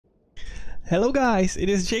Hello guys, it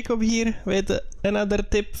is Jacob here with another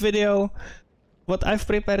tip video. What I've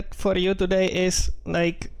prepared for you today is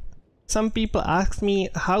like some people asked me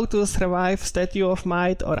how to survive Statue of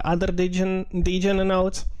Might or other Degen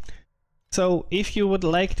nodes. So if you would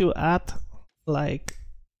like to add like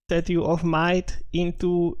Statue of Might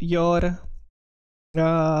into your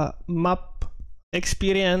map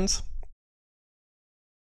experience,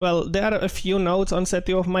 well, there are a few nodes on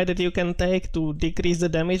Statue of Might that you can take to decrease the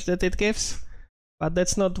damage that it gives, but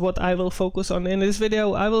that's not what I will focus on in this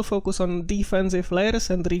video. I will focus on defensive layers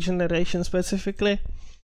and regeneration specifically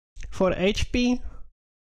for HP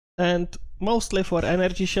and mostly for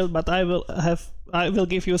energy shield, but I will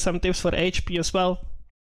give you some tips for HP as well.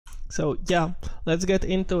 So yeah, let's get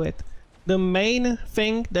into it. The main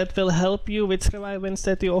thing that will help you with surviving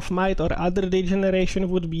Statue of Might or other degeneration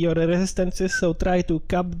would be your resistances, so try to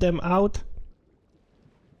cap them out.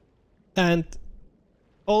 And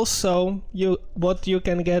also, what you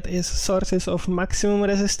can get is sources of maximum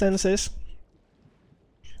resistances.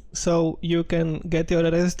 So you can get your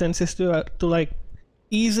resistances to like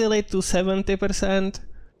easily to 70%,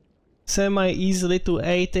 semi-easily to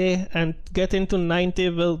 80%, and getting to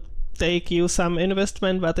 90% will take you some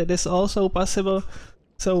investment, but it is also possible.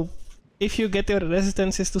 So if you get your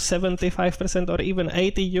resistances to 75% or even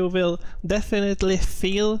 80%, you will definitely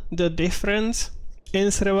feel the difference in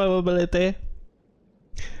survivability.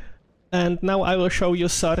 And now I will show you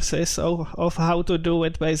sources of how to do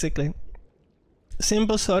it basically.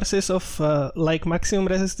 Simple sources of like maximum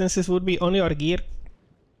resistances would be on your gear.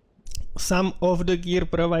 Some of the gear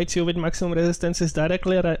provides you with maximum resistances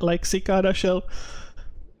directly, like Cicada Shell.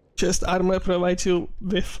 Chest armor provides you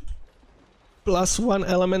with +1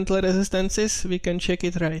 elemental resistances. We can check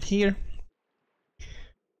it right here.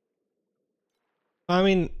 I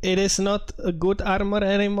mean, it is not a good armor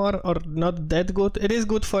anymore, or not that good. It is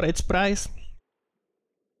good for its price.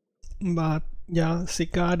 But yeah,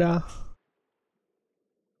 Cicada.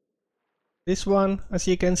 This one, as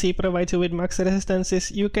you can see, provides you with max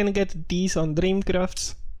resistances. You can get these on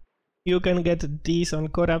Dreamcrafts. You can get these on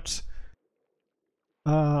Corrupts.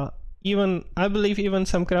 Even I believe even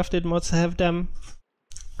some crafted mods have them.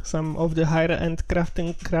 Some of the higher end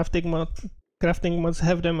crafting mods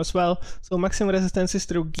have them as well. So maximum resistances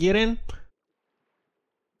through gearing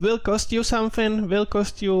will cost you something. Will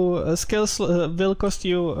cost you skills. Will cost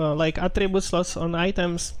you like attribute slots on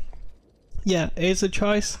items. Yeah, it's a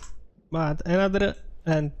choice. But another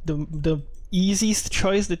and the easiest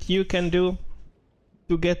choice that you can do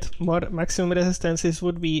to get more maximum resistances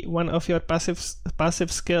would be one of your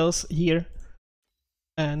passive skills here,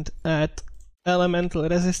 and add elemental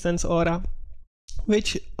resistance aura,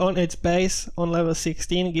 which on its base on level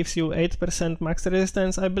 16 gives you 8% max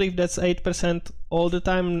resistance. I believe that's 8% all the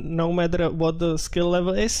time, no matter what the skill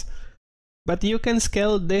level is. But you can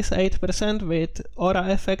scale this 8% with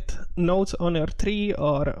aura effect nodes on your tree,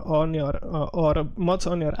 or on your or mods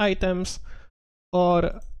on your items,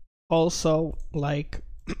 or also like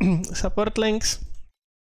support links.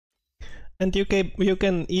 And you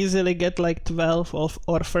can easily get like 12 or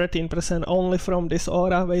 13% only from this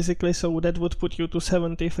aura basically, so that would put you to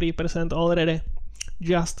 73% already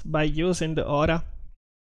just by using the aura.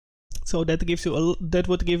 So that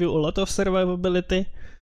would give you a lot of survivability.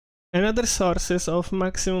 Another sources of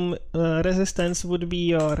maximum resistance would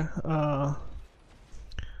be your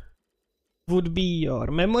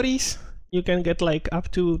memories. You can get like up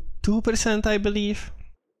to 2%, I believe,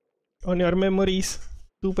 on your memories.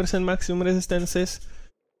 2% maximum resistances.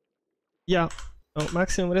 Yeah, so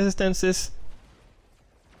maximum resistances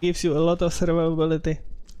gives you a lot of survivability.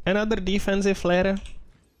 Another defensive layer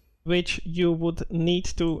which you would need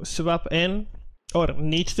to swap in, or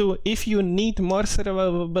if you need more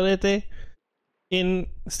survivability in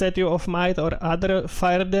Statue of Might or other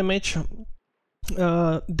fire damage,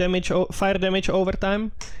 fire damage over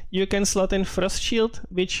time, you can slot in Frost Shield,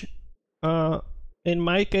 which in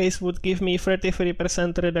my case would give me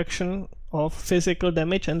 33% reduction of physical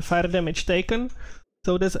damage and fire damage taken.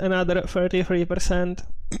 So that's another 33%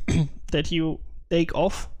 that you take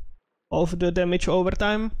off of the damage over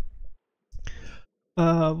time.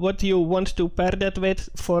 What you want to pair that with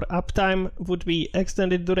for uptime would be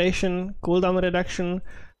extended duration, cooldown reduction,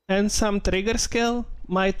 and some trigger skill.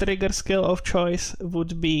 My trigger skill of choice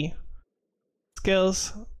would be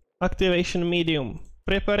skills activation medium,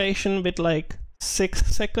 preparation with like 6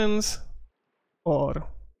 seconds, or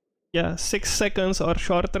yeah, 6 seconds or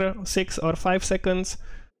shorter, 6 or 5 seconds.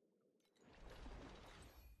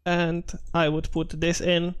 And I would put this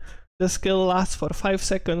in. The skill lasts for 5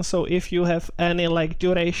 seconds, so if you have any like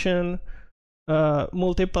duration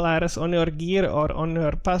multipliers on your gear or on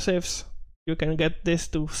your passives, you can get this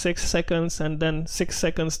to 6 seconds, and then 6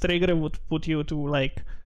 seconds trigger would put you to like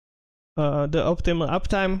the optimal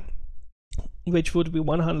uptime, which would be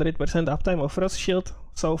 100% uptime of Frost Shield.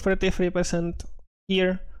 So 33%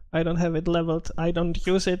 here. I don't have it leveled, I don't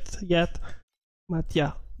use it yet, but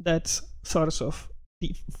yeah, that's the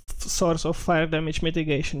source of fire damage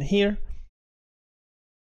mitigation here.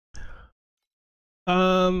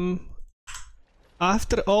 After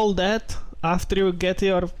all that, after you get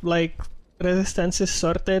your like resistances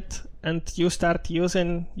sorted and you start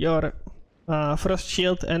using your Frost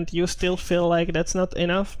Shield and you still feel like that's not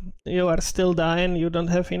enough, you are still dying, you don't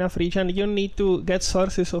have enough regen, you need to get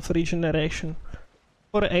sources of regeneration.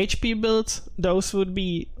 For HP builds, those would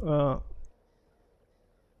be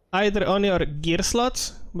either on your gear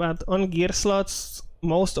slots, but on gear slots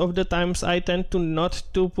most of the times I tend to not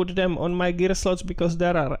to put them on my gear slots because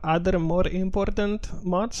there are other more important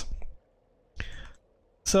mods.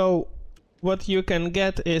 So what you can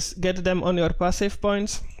get is get them on your passive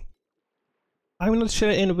points. I'm not sure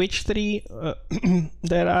in which tree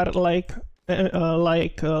there are like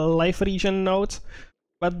life regen nodes,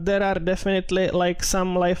 but there are definitely like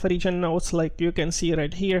some life regen nodes, like you can see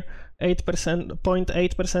right here,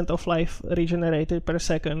 0.8% of life regenerated per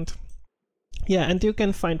second. Yeah, and you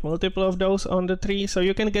can find multiple of those on the tree, so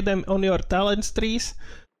you can get them on your talents trees,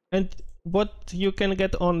 and what you can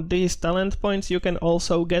get on these talent points you can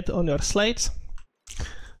also get on your slates.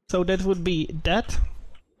 So that would be that.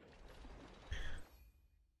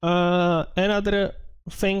 Another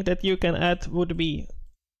thing that you can add would be,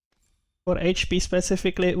 for HP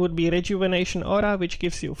specifically, would be Rejuvenation Aura, which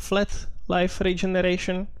gives you flat life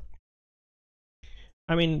regeneration.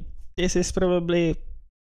 I mean, this is probably,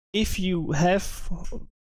 if you have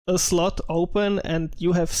a slot open and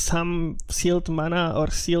you have some sealed mana or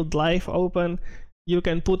sealed life open, you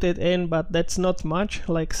can put it in, but that's not much,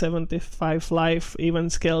 like 75 life, even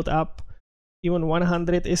scaled up, even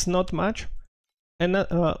 100 is not much. And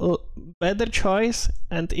better choice,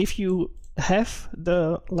 and if you have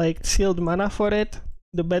the like sealed mana for it,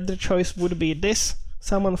 the better choice would be this,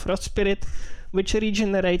 Summon Frost Spirit, which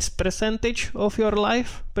regenerates percentage of your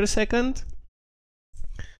life per second,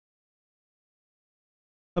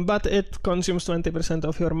 but it consumes 20%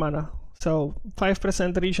 of your mana. So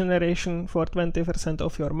 5% regeneration for 20%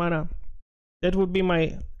 of your mana. That would be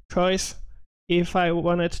my choice if I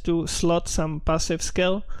wanted to slot some passive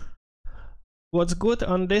skill. What's good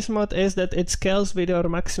on this mod is that it scales with your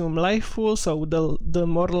maximum life pool, so the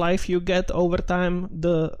more life you get over time,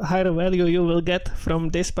 the higher value you will get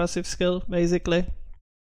from this passive skill, basically.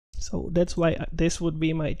 So that's why this would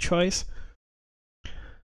be my choice.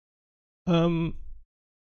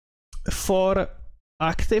 For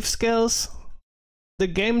active skills, the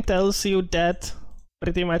game tells you that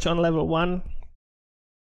pretty much on level 1,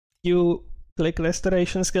 you click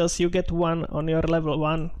restoration skills, you get 1 on your level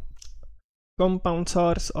 1. Compound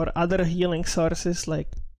source or other healing sources like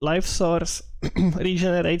life source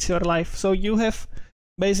regenerates your life. So you have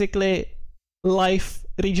basically life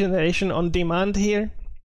regeneration on demand here,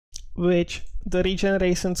 which the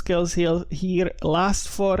regeneration skills here last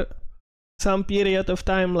for some period of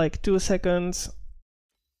time, like 2 seconds,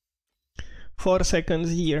 4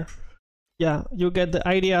 seconds here. Yeah, you get the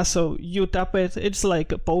idea. So you tap it, it's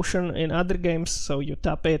like a potion in other games, so you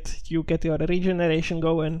tap it, you get your regeneration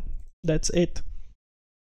going. That's it.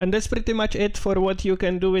 And that's pretty much it for what you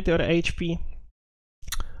can do with your HP.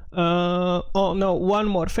 Oh no, one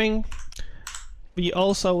more thing. We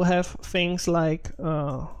also have things like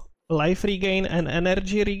life regain and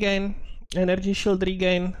energy regain, energy shield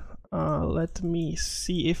regain. Let me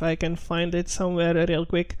see if I can find it somewhere real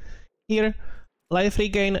quick. Here, life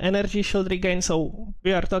regain, energy shield regain. So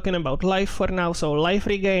we are talking about life for now. So life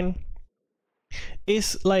regain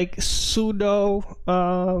is like pseudo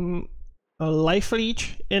life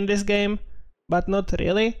leech in this game, but not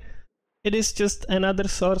really. It is just another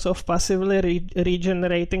source of passively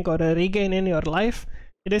regenerating or regaining your life.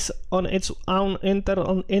 It is on its own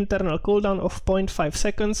internal cooldown of 0.5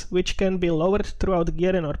 seconds, which can be lowered throughout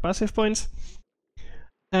gearing or passive points.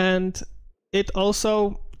 And it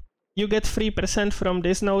also, you get 3% from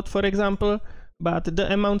this node, for example, but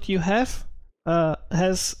the amount you have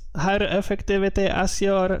has higher effectivity as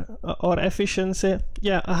your or efficiency.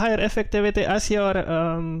 Yeah, a higher effectivity as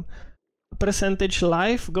your percentage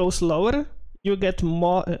life goes lower. You get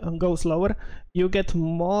more goes lower. You get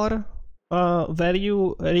more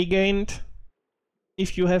value regained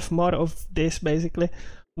if you have more of this. Basically,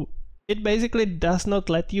 it basically does not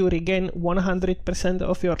let you regain 100%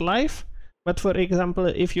 of your life. But for example,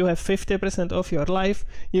 if you have 50% of your life,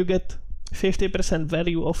 you get 50%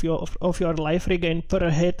 value of your life regain per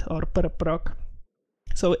hit or per proc.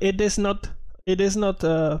 So it is not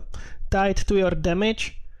tied to your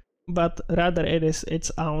damage, but rather it is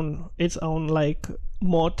its own like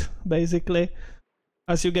mod basically.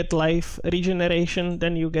 As you get life regeneration,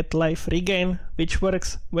 then you get life regain, which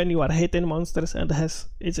works when you are hitting monsters and has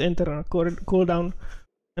its internal cooldown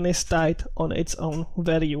and is tied on its own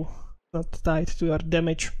value, not tied to your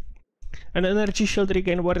damage. And energy shield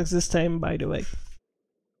regain works the same, by the way.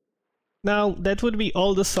 Now that would be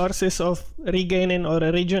all the sources of regaining or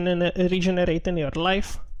regenerating your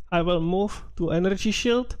life. I will move to energy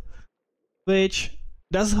shield, which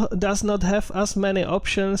does not have as many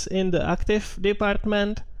options in the active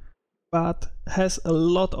department, but has a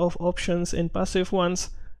lot of options in passive ones,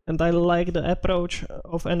 and I like the approach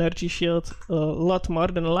of energy shield a lot more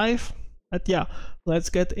than life. But yeah, let's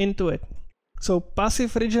get into it. So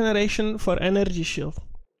passive regeneration for energy shield.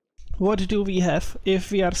 What do we have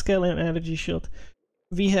if we are scaling energy shield?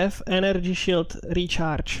 We have energy shield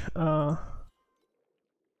recharge. Can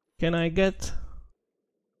I get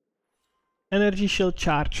energy shield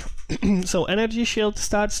charge? So energy shield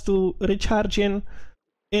starts to recharge in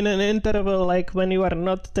an interval, like when you are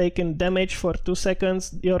not taking damage for 2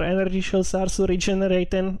 seconds, your energy shield starts to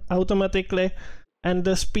regenerating automatically, and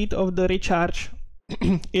the speed of the recharge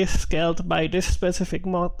is scaled by this specific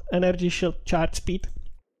mod, energy shield charge speed,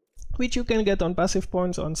 which you can get on passive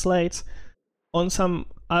points, on slates, on some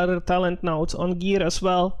other talent nodes, on gear as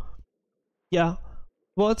well. Yeah,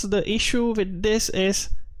 what's the issue with this is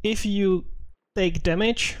if you take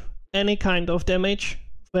damage, any kind of damage,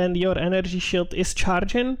 when your energy shield is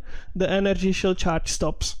charging, the energy shield charge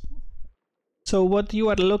stops. So what you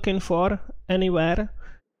are looking for anywhere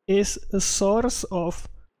is a source of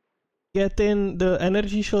getting the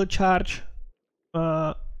energy shield charge,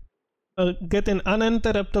 getting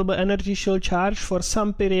uninterruptible energy shield charge for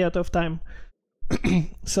some period of time.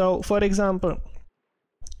 So for example,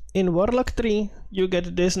 in Warlock tree, you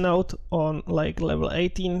get this node on like level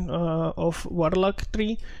 18 of Warlock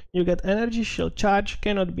tree. You get energy shield charge,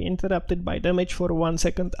 cannot be interrupted by damage for 1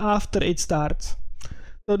 second after it starts.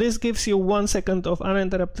 So this gives you 1 second of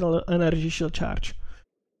uninterrupted energy shield charge.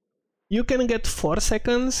 You can get 4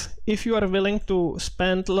 seconds if you are willing to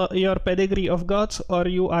spend your pedigree of gods, or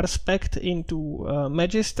you are spec'd into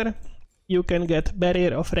Magister. You can get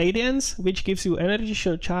Barrier of Radiance, which gives you energy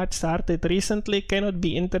shield charge started recently, cannot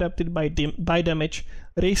be interrupted by damage.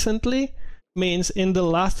 Recently means in the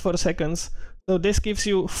last 4 seconds. So this gives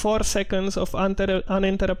you 4 seconds of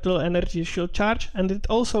uninterruptible energy shield charge, and it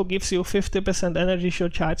also gives you 50% energy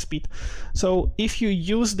shield charge speed. So if you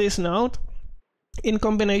use this node in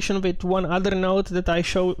combination with one other node that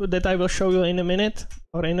I will show you in a minute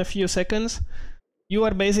or in a few seconds, you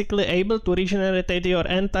are basically able to regenerate your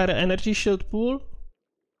entire energy shield pool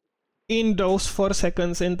in those 4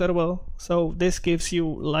 seconds interval. So this gives you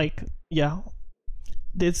like, yeah,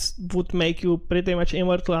 this would make you pretty much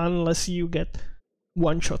immortal unless you get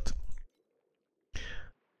one shot.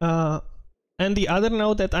 And the other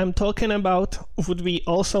node that I'm talking about would be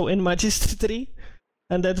also in Magister tree,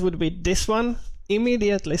 and that would be this one.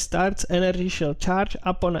 Immediately starts energy shield charge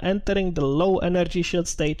upon entering the low energy shield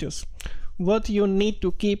status. What you need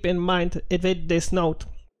to keep in mind with this node: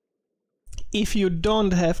 if you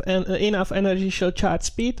don't have enough energy shield charge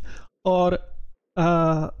speed, or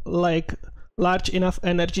like large enough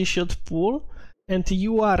energy shield pool, and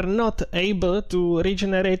you are not able to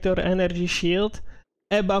regenerate your energy shield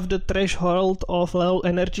above the threshold of low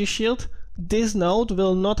energy shield, this node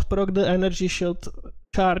will not proc the energy shield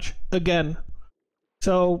charge again.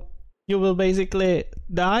 So you will basically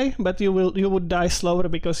die, but you would die slower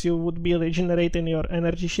because you would be regenerating your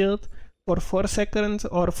energy shield for 4 seconds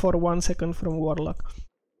or for 1 second from Warlock.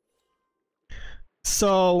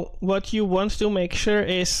 So what you want to make sure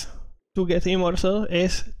is to get immortal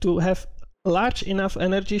is to have large enough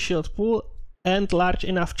energy shield pool and large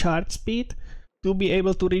enough charge speed to be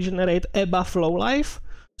able to regenerate above low life.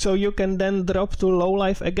 So you can then drop to low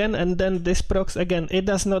life again, and then this procs again. It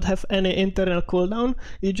does not have any internal cooldown.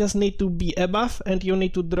 You just need to be above, and you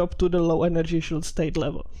need to drop to the low energy shield state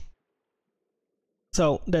level.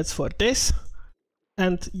 So that's for this.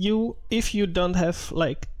 And if you don't have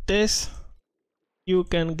like this, you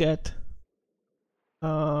can get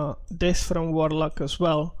this from Warlock as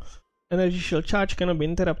well. Energy shield charge cannot be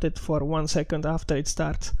interrupted for 1 second after it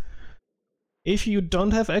starts. If you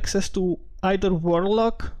don't have access to either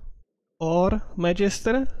Warlock or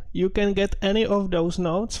Magister, you can get any of those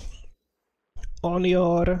nodes on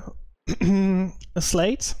your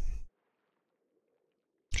slates.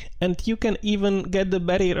 And you can even get the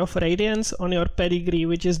Barrier of Radiance on your pedigree,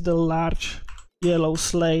 which is the large yellow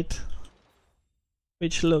slate,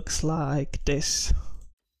 which looks like this.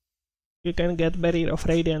 You can get Barrier of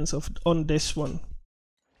Radiance on this one.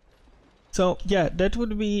 So yeah, that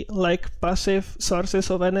would be like passive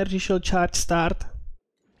sources of energy shield charge start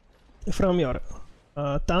from your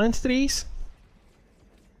talent trees.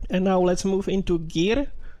 And now let's move into gear.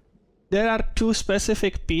 There are two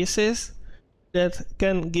specific pieces that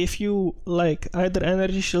can give you like either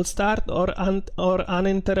energy shield start or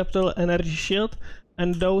uninterruptible energy shield,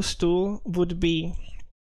 and those two would be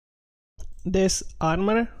this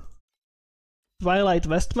armor, Twilight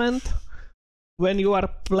Vestment. When you are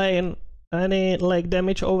playing any like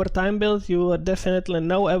damage over time build, you definitely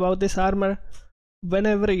know about this armor.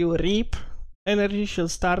 Whenever you reap, energy shield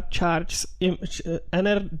starts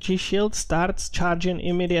charging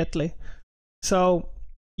immediately. So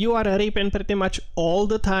you are reaping pretty much all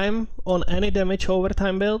the time on any damage over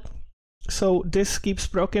time build. So this keeps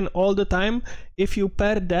proccing all the time. If you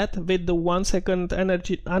pair that with the 1 second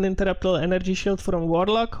uninterruptible energy shield from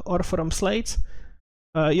Warlock or from Slates,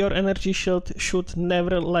 your energy shield should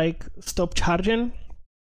never like stop charging.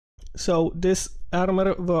 So this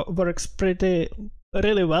armor works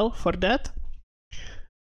really well for that.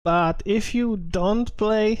 But if you don't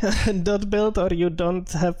play dot build, or you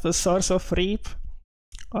don't have a source of reap,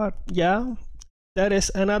 or yeah, there is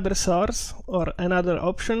another source or another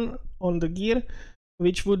option on the gear,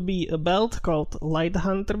 which would be a belt called Light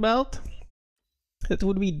Hunter belt. It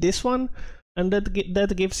would be this one, and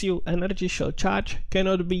that gives you energy shield charge,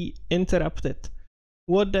 cannot be interrupted.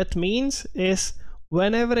 What that means is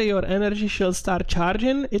whenever your energy shield start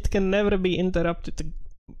charging, it can never be interrupted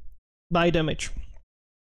by damage.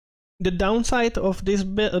 The downside of this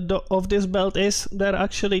belt is there are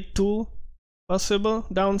actually two possible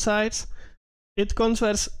downsides. It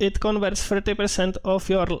converts 30% of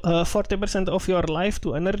your 40% of your life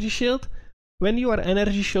to energy shield. When you are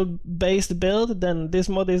energy shield based build, then this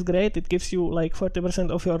mod is great. It gives you like 40%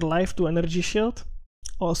 of your life to energy shield.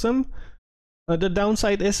 Awesome. The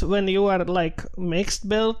downside is when you are like mixed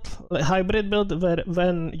build, like hybrid build,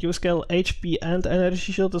 when you scale HP and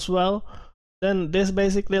energy shield as well, then this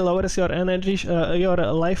basically lowers your energy, your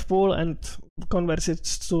life pool and converts it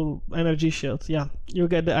to energy shield. Yeah, you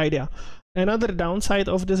get the idea. Another downside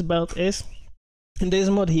of this belt is in this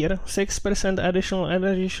mod here, 6% additional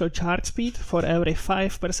energy shield charge speed for every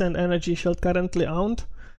 5% energy shield currently owned.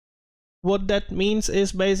 What that means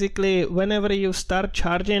is basically whenever you start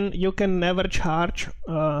charging, you can never charge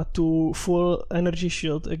to full energy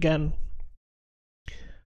shield again.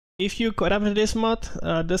 If you corrupt this mod,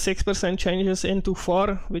 the 6% changes into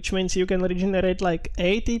 4, which means you can regenerate like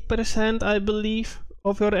 80%, I believe,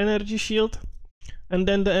 of your energy shield. And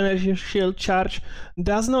then the energy shield charge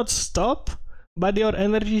does not stop, but your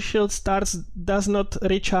energy shield does not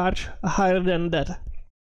recharge higher than that.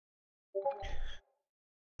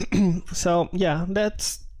 So yeah,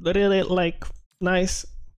 that's really like nice,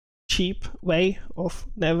 cheap way of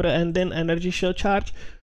never-ending energy shield charge.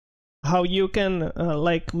 How you can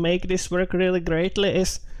like make this work really greatly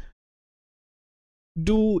is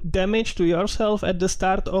do damage to yourself at the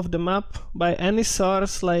start of the map by any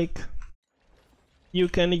source. Like you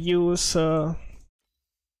can use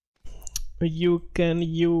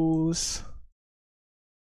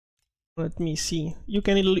let me see, you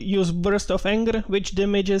can use Burst of Anger, which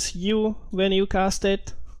damages you when you cast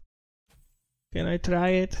it. Can I try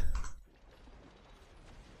it?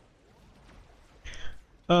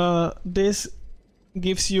 This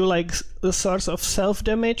gives you like a source of self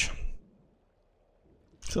damage.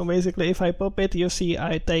 So basically if I pop it, you see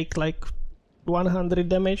I take like 100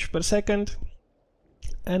 damage per second.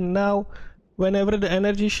 And now whenever the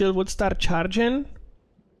energy shield would start charging,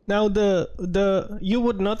 now you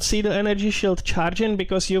would not see the energy shield charging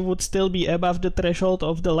because you would still be above the threshold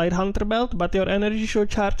of the Light Hunter belt, but your energy shield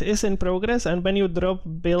charge is in progress, and when you drop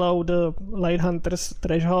below the Light Hunter's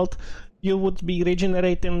threshold, you would be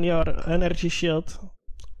regenerating your energy shield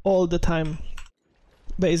all the time,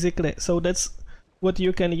 basically. So that's what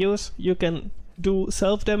you can use. You can do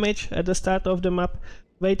self-damage at the start of the map,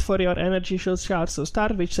 wait for your energy shield charge to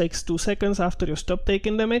start, which takes 2 seconds after you stop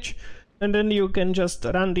taking damage, and then you can just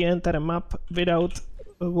run the entire map without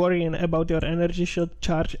worrying about your energy shield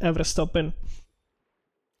charge ever stopping.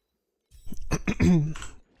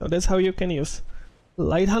 So that's how you can use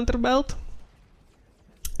Light Hunter belt.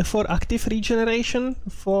 For active regeneration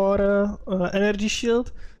for energy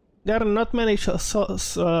shield, there are not many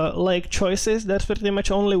like choices. There's pretty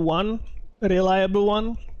much only one reliable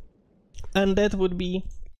one, and that would be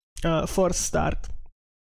Force Start.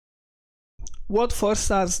 what Force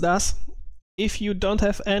Start does, if you don't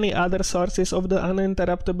have any other sources of the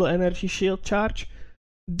uninterruptible energy shield charge,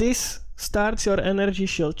 this starts your energy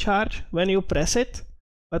shield charge when you press it,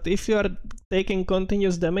 but if you are taking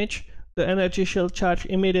continuous damage, the energy shield charge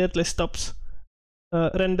immediately stops,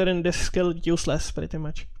 rendering this skill useless pretty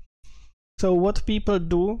much. So what people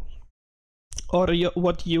do, or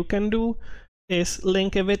what you can do, is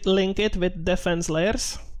link it with defense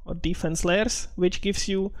layers, which gives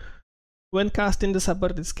you, when casting the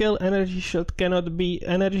supported skill, energy shield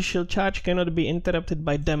charge cannot be interrupted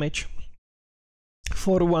by damage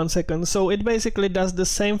for 1 second. So it basically does the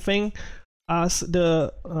same thing as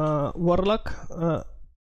the Warlock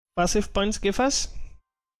passive points give us,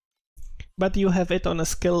 but you have it on a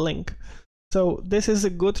skill link. So this is a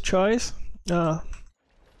good choice.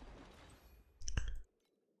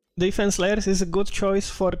 Defense layers is a good choice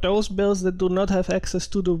for those builds that do not have access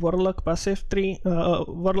to the Warlock passive tree,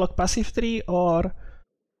 or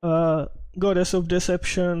Goddess of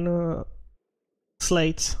Deception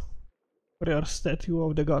slates for your statue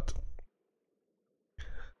of the god.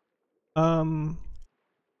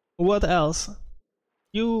 What else?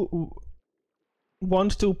 You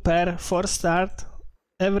want to pair Force Start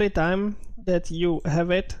every time that you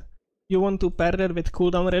have it. You want to pair that with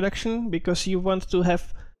cooldown reduction, because you want to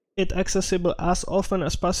have it accessible as often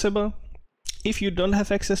as possible. If you don't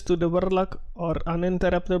have access to the Warlock or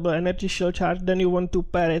uninterruptible energy shield charge, then you want to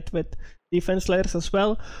pair it with defense layers as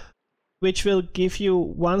well, which will give you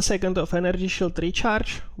 1 second of energy shield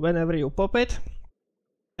recharge whenever you pop it.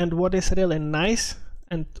 And what is really nice,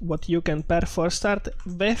 and what you can pair Force Start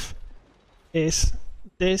with, is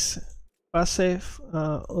this passive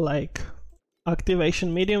like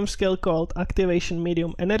activation medium skill called Activation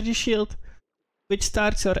Medium Energy Shield, which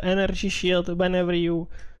starts your energy shield whenever you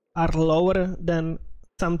are lower than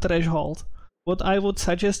some threshold. What I would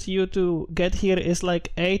suggest you to get here is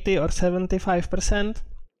like 80 or 75%,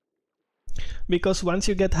 because once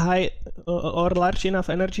you get high or large enough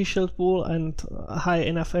energy shield pool and high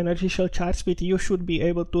enough energy shield charge speed, you should be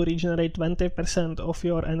able to regenerate 20% of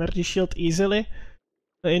your energy shield easily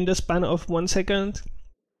in the span of 1 second.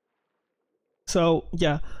 So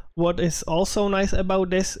yeah, what is also nice about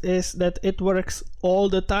this is that it works all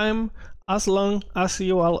the time as long as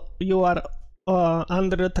you are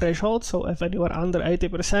under the threshold. So if you are under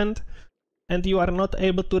 80% and you are not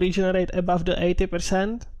able to regenerate above the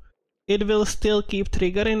 80%, it will still keep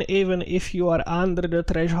triggering even if you are under the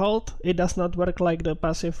threshold. It does not work like the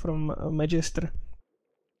passive from Magister.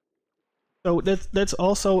 So that's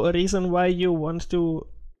also a reason why you want to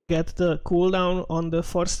get the cooldown on the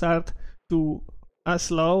Force Start to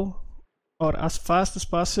as low or as fast as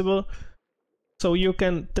possible, so you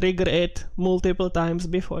can trigger it multiple times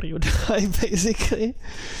before you die, basically.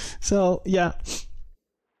 So yeah,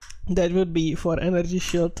 that would be for energy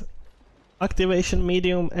shield. Activation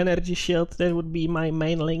medium energy shield, that would be my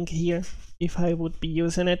main link here if I would be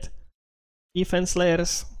using it. Defense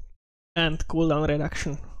layers and cooldown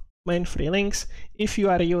reduction, main 3 links. If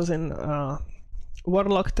you are using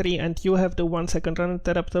Warlock 3 and you have the 1 second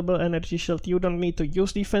uninterruptible energy shield, you don't need to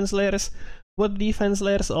use defense layers. What defense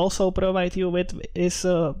layers also provide you with is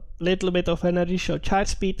a little bit of energy shield charge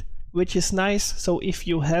speed, which is nice. So if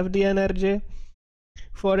you have the energy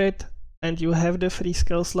for it and you have the free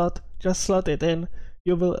skill slot, just slot it in.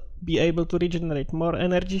 You will be able to regenerate more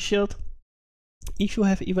energy shield. If you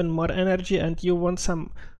have even more energy and you want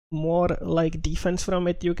some more like defense from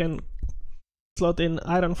it, you can slot in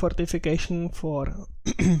iron fortification for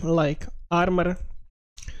like armor,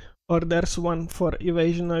 or there's one for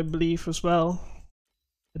evasion, I believe, as well.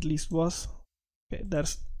 At least was. Okay,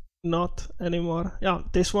 there's not anymore. Yeah,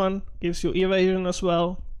 this one gives you evasion as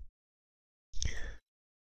well.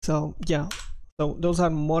 So yeah, so those are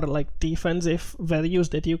more like defensive values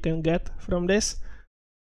that you can get from this.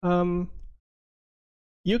 You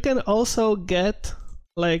can also get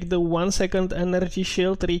like the 1 second energy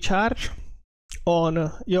shield recharge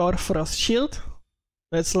on your Frost Shield.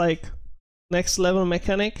 That's like next level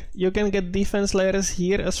mechanic. You can get defense layers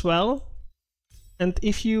here as well, and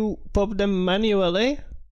if you pop them manually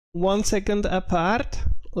 1 second apart,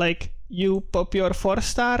 like you pop your Force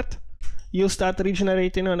Start, you start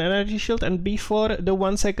regenerating on energy shield, and before the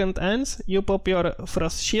 1 second ends you pop your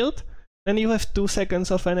Frost Shield, then you have 2 seconds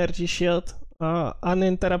of energy shield,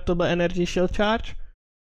 uninterruptible energy shield charge.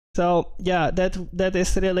 So yeah, that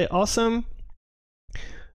is really awesome.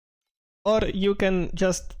 Or you can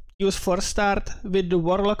just use Force Start with the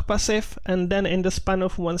Warlock passive, and then in the span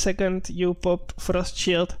of 1 second you pop Frost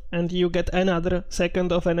Shield and you get another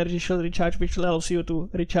second of energy shield recharge, which allows you to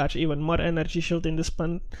recharge even more energy shield in the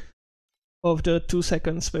span of the 2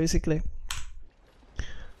 seconds, basically.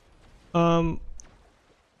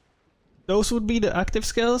 Those would be the active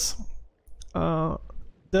skills.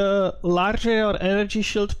 The larger your energy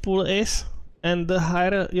shield pool is, and the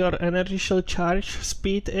higher your energy shield charge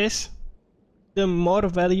speed is, the more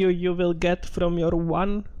value you will get from your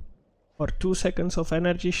 1 or 2 seconds of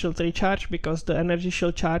energy shield recharge, because the energy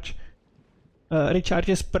shield charge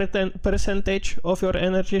recharges percentage of your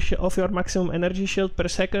of your maximum energy shield per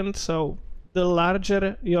second. So the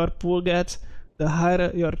larger your pool gets, the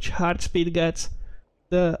higher your charge speed gets,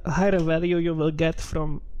 the higher value you will get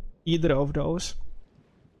from either of those.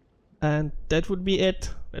 And that would be it.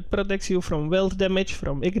 It protects you from wild damage,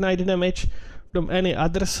 from ignite damage, from any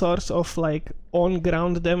other source of like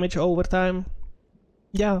on-ground damage over time.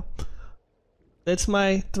 Yeah, that's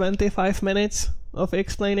my 25 minutes of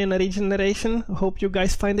explaining regeneration. Hope you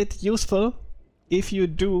guys find it useful. If you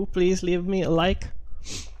do, please leave me a like,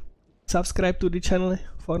 subscribe to the channel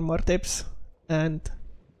for more tips, and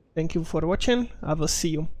thank you for watching. I will see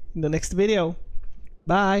you in the next video.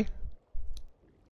 Bye!